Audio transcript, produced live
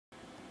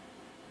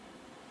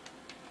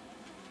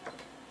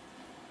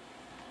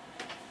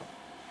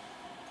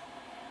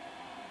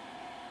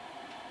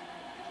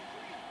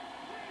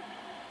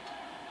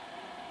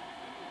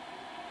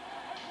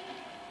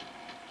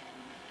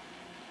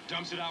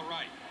Dumps it out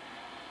right.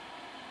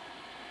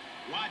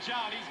 Watch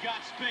out, he's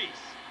got space.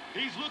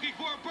 He's looking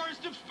for a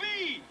burst of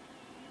speed.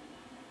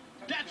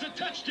 That's a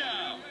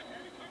touchdown.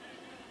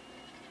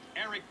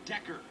 Eric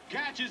Decker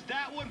catches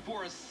that one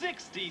for a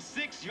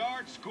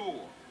 66-yard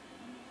score.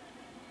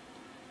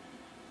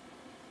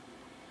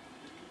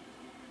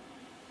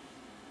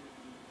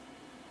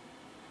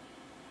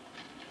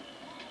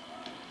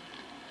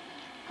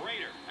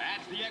 Prater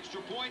adds the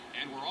extra point,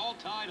 and we're all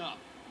tied up.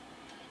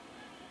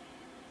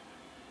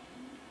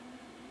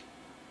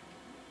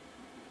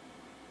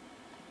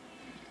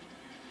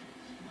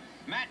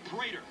 Matt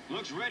Prater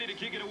looks ready to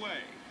kick it away.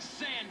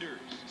 Sanders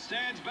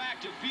stands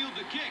back to field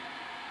the kick.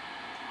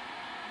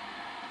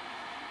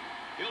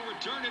 He'll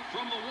return it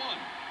from the 1.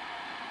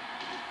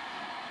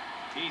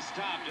 He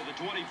stopped at the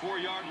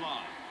 24-yard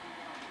line.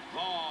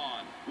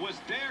 Vaughn was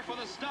there for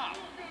the stop.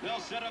 They'll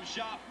set up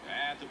shop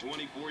at the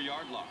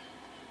 24-yard line.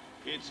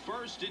 It's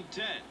 1st and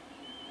 10.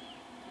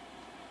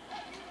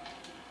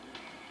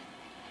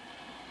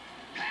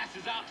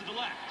 Passes out to the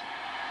left.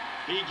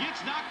 He gets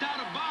knocked out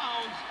of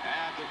bounds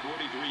at the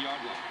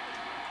 43-yard line.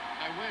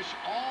 I wish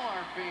all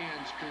our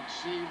fans could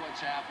see what's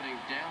happening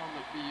down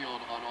the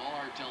field on all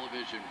our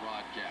television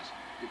broadcasts,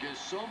 because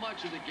so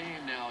much of the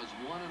game now is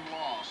won and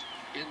lost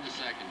in the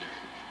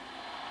secondary.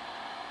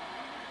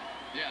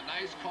 Yeah,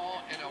 nice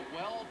call and a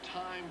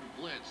well-timed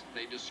blitz.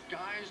 They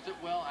disguised it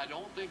well. I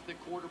don't think the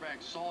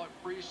quarterback saw it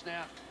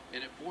pre-snap,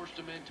 and it forced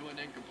him into an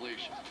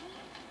incompletion.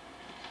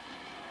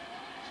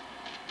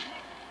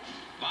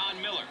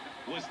 Von Miller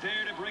was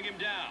there to bring him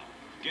down.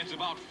 Gets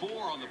about 4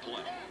 on the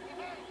play.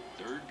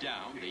 3rd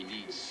down. They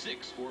need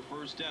 6 for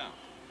 1st down.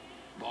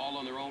 Ball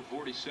on their own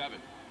 47.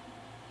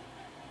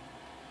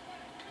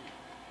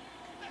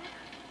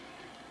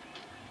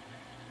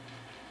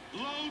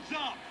 Loads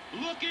up.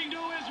 Looking to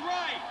his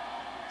right.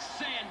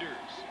 Sanders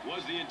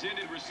was the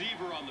intended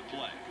receiver on the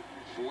play.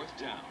 4th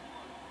down.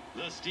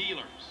 The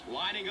Steelers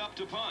lining up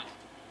to punt.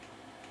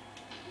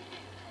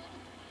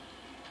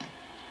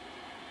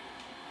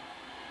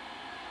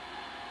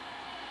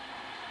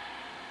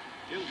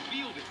 He'll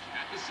field it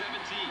at the 17.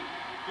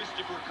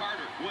 Christopher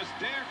Carter was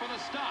there for the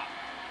stop.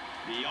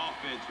 The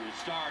offense will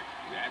start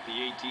at the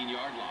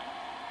 18-yard line.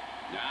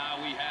 Now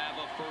we have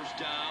a 1st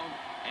down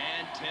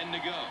and 10 to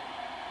go.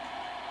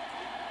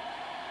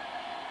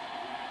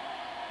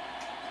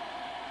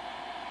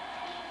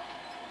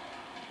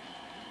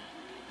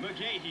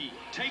 McGahee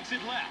takes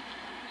it left.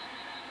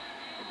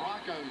 The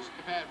Broncos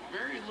have had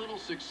very little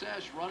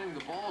success running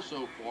the ball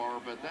so far,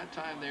 but that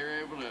time they were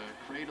able to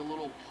create a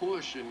little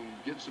push and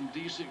get some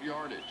decent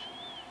yardage.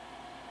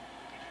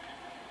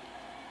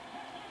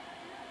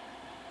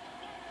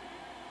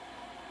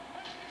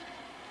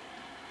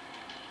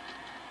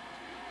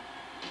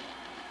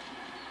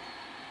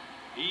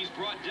 He's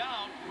brought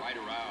down right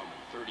around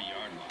the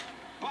 30-yard line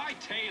by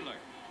Taylor.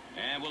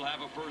 And we'll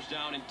have a 1st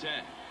down and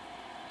 10.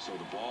 So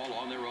the ball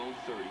on their own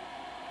 30.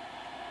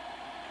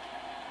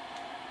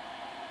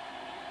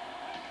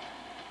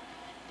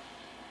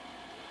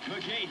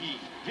 McGahee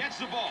gets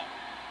the ball,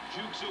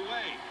 jukes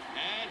away,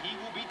 and he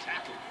will be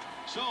tackled.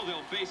 So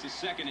they'll face a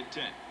 2nd and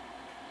 10.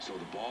 So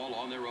the ball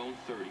on their own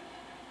 30.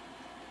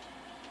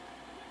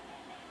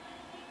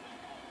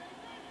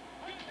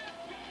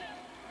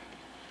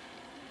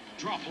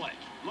 Draw play.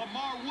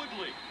 Lamar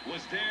Woodley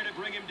was there to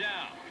bring him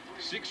down.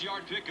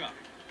 6-yard pickup.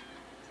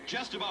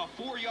 Just about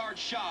 4 yards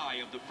shy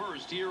of the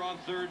 1st here on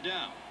 3rd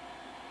down.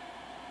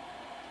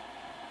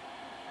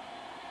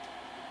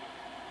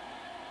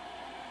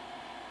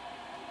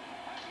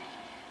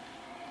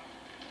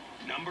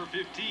 Number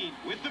 15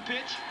 with the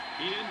pitch.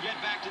 He didn't get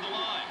back to the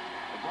line.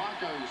 The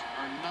Broncos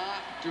are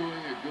not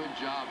doing a good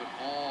job at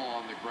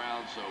all on the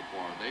ground so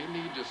far. They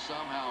need to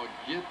somehow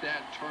get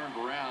that turned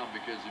around,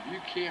 because if you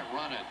can't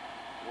run it,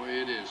 boy,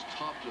 it is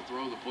tough to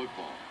throw the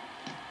football.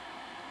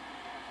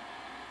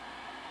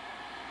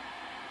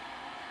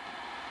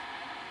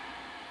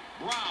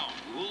 Brown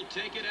will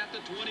take it at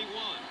the 21.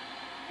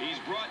 He's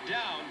brought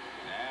down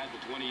at the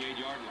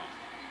 28-yard line.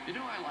 You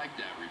know, I like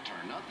that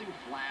return. Nothing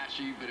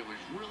flashy, but it was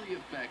really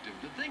effective.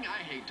 The thing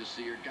I hate to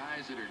see are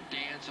guys that are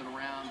dancing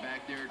around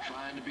back there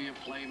trying to be a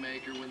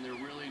playmaker when they're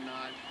really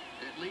not.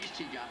 At least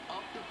he got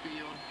up the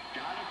field,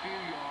 got a few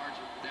yards.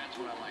 That's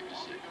what I like to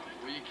see.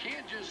 Well, you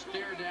can't just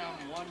stare down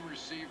one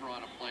receiver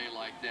on a play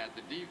like that.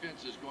 The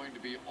defense is going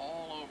to be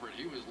all over it.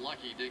 He was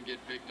lucky he didn't get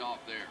picked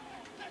off there.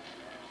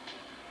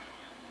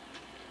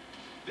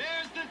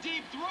 There's the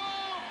deep throw.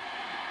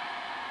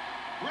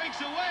 Breaks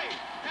away,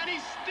 and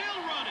he's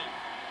still running.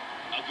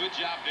 A good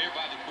job there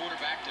by the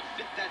quarterback to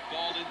fit that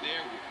ball in there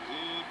with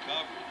good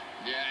coverage.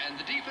 Yeah, and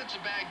the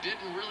defensive back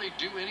didn't really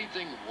do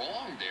anything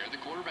wrong there.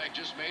 The quarterback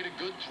just made a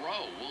good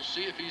throw. We'll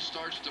see if he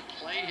starts to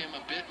play him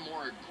a bit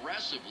more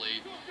aggressively,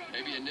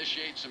 maybe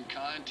initiate some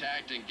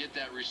contact and get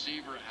that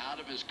receiver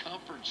out of his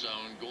comfort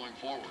zone going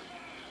forward.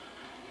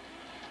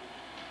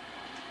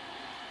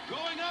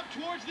 Going up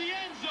towards the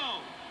end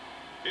zone.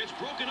 It's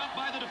broken up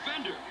by the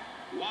defender.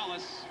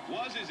 Wallace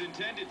was his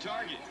intended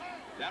target.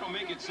 That'll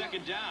make it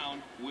 2nd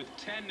down with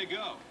 10 to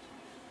go.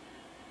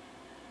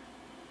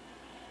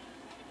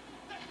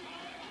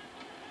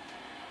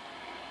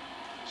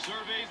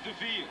 Surveys the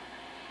field.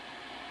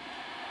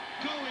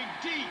 Going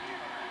deep.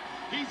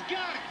 He's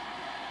got it.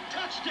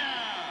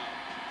 Touchdown.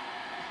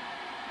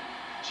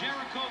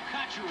 Jericho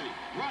Cotchery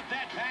brought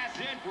that pass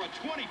in for a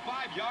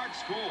 25-yard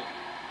score.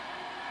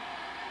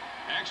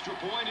 Extra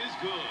point is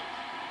good.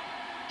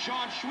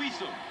 Sean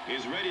Schwiesem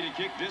is ready to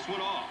kick this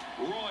one off.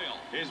 Royal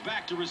is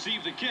back to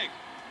receive the kick.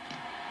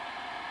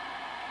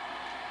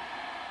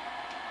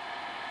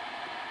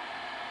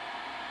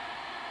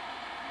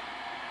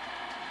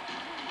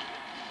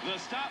 The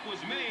stop was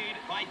made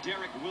by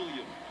Derek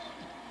Williams.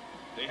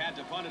 They had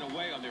to punt it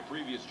away on their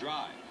previous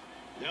drive.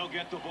 They'll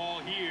get the ball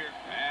here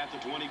at the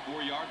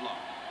 24-yard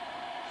line.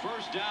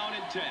 First down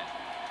and 10.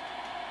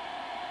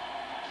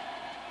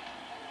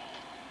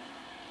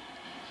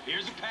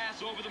 Here's a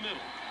pass over the middle.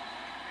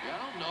 Yeah, I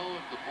don't know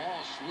if the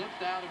ball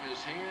slipped out of his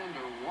hand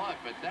or what,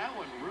 but that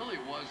one really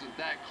wasn't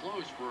that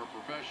close for a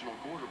professional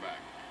quarterback.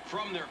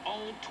 From their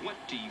own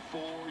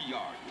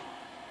 24-yard line.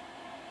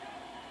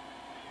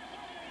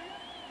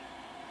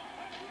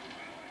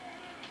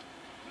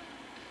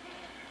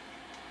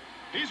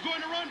 He's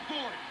going to run for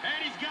it,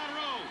 and he's got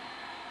room.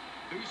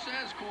 Who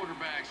says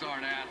quarterbacks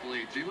aren't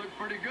athletes? He looked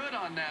pretty good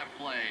on that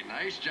play.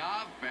 Nice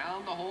job,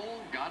 found the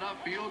hole, got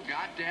upfield,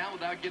 got down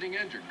without getting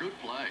injured. Good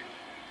play.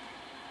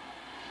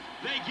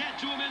 They get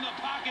to him in the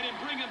pocket and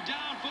bring him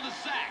down for the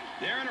sack.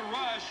 They're in a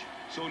rush,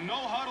 so no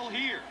huddle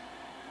here.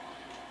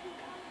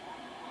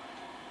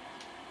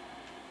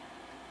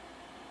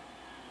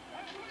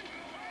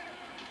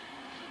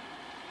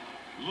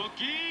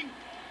 Looking,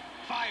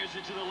 fires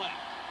it to the left.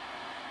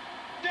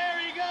 There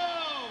he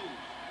goes!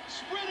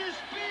 Sprinter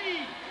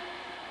speed!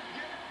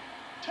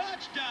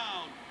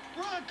 Touchdown,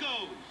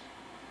 Broncos!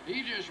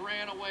 He just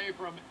ran away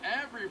from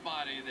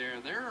everybody there.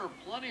 There are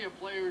plenty of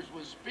players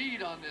with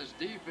speed on this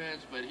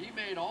defense, but he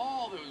made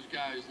all those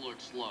guys look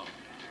slow.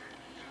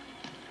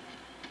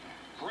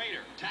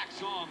 Prater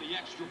tacks on the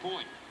extra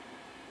point.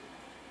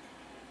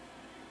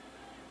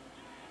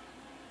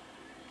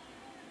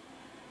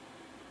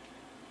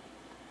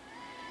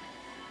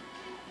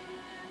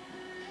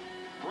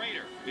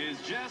 Prater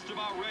is just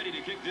about ready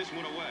to kick this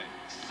one away.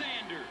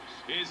 Sanders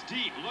is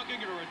deep,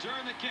 looking to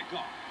return the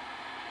kickoff.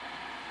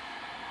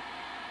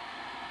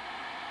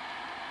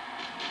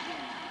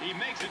 He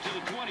makes it to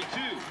the 22.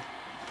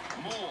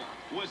 Moore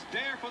was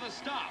there for the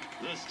stop.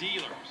 The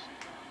Steelers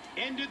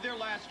ended their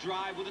last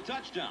drive with a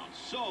touchdown,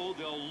 so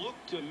they'll look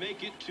to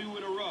make it 2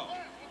 in a row.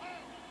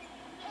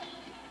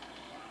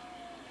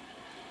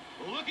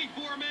 Looking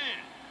for a man.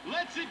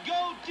 Lets it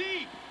go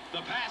deep.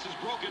 The pass is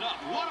broken up.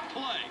 What a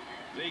play.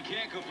 They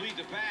can't complete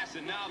the pass,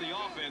 and now the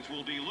offense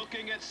will be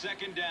looking at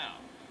second down.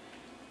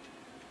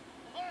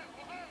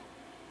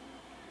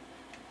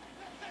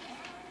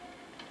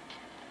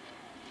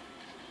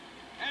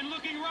 And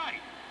looking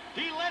right.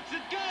 He lets it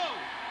go.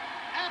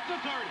 At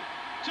the 30,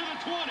 to the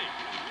 20.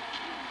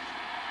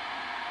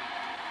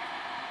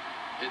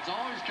 It's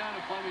always kind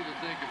of funny to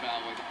think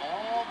about with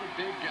all the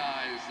big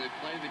guys that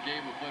play the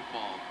game of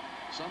football.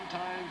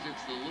 Sometimes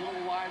it's the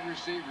little wide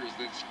receivers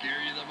that scare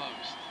you the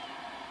most.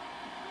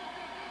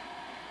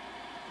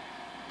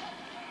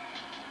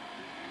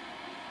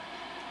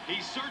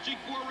 He's searching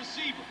for a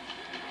receiver.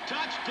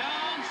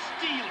 Touchdown,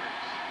 Steelers.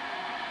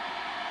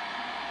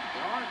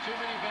 There aren't too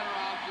many better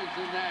options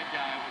than that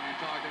guy when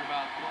you're talking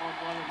about throwing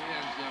one in the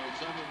end zone.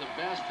 Some of the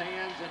best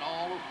hands in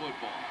all of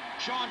football.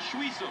 Sean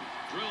Schwiesem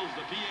drills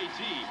the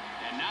PAT,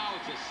 and now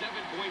it's a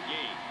 7-point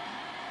game.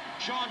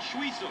 Sean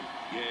Schwiesem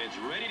is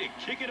ready to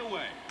kick it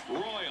away.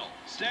 Royal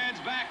stands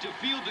back to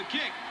field the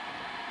kick.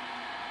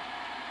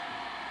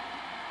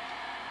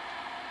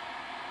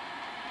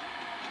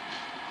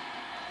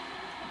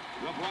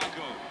 The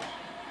Broncos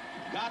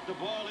got the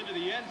ball into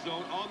the end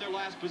zone on their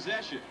last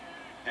possession.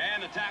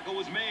 And the tackle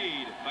was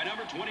made by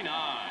number 29.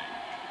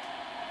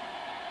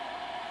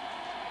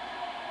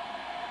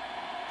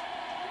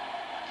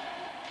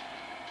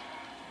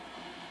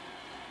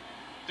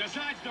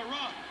 Decides to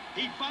run.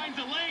 He finds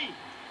a lane.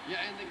 Yeah,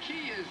 and the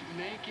key is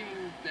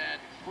making that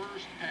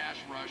first pass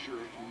rusher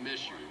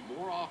miss you.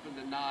 More often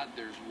than not,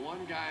 there's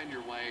one guy in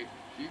your way.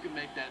 If you can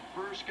make that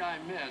first guy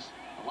miss,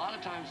 a lot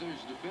of times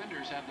those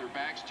defenders have their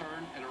backs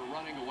turned and are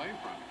running away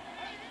from it.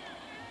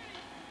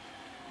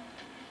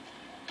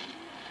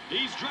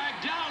 He's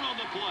dragged down on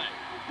the play,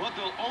 but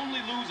they'll only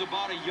lose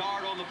about a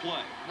yard on the play.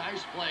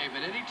 Nice play,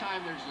 but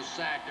anytime there's a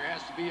sack, there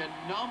has to be a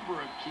number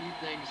of key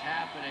things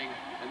happening,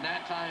 and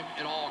that time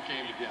it all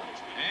came together.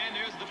 And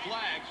there's the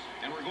flags,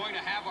 and we're going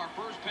to have our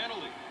first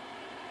penalty.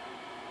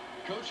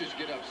 Coaches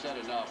get upset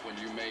enough when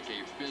you make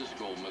a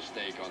physical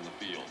mistake on the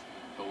field.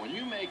 But when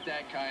you make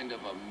that kind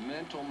of a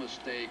mental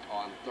mistake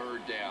on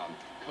third down,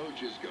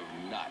 coaches go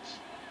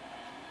nuts.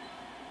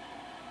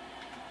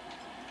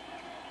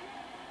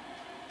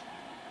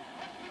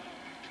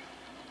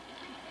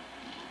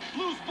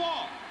 Loose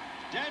ball.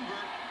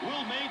 Denver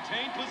will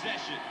maintain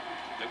possession.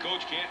 The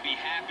coach can't be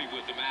happy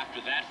with him after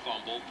that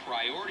fumble.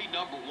 Priority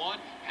number one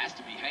has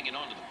to be hanging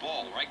on to the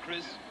ball, right,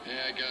 Chris?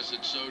 Yeah, I guess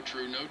it's so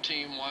true. No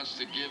team wants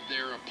to give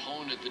their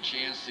opponent the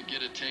chance to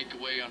get a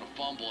takeaway on a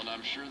fumble, and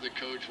I'm sure the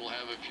coach will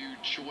have a few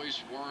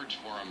choice words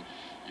for him.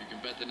 You can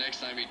bet the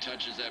next time he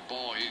touches that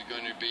ball, he's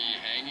going to be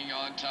hanging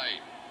on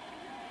tight.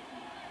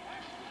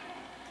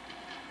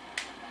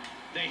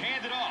 They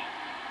hand it off.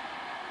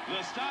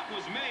 The stop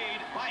was made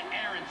by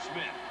Aaron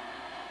Smith.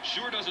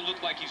 Sure doesn't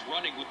look like he's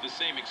running with the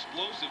same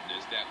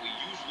explosiveness that we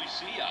usually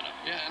see out of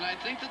him. Yeah, and I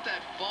think that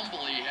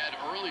fumble he had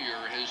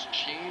earlier has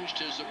changed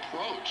his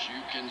approach.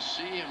 You can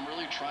see him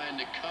really trying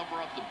to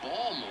cover up the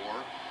ball more,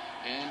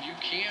 and you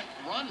can't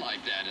run like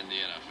that in the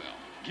NFL.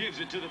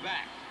 Gives it to the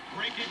back.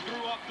 Breaking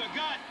through up the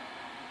gut.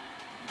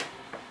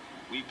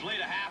 We played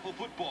a half of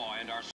football, and our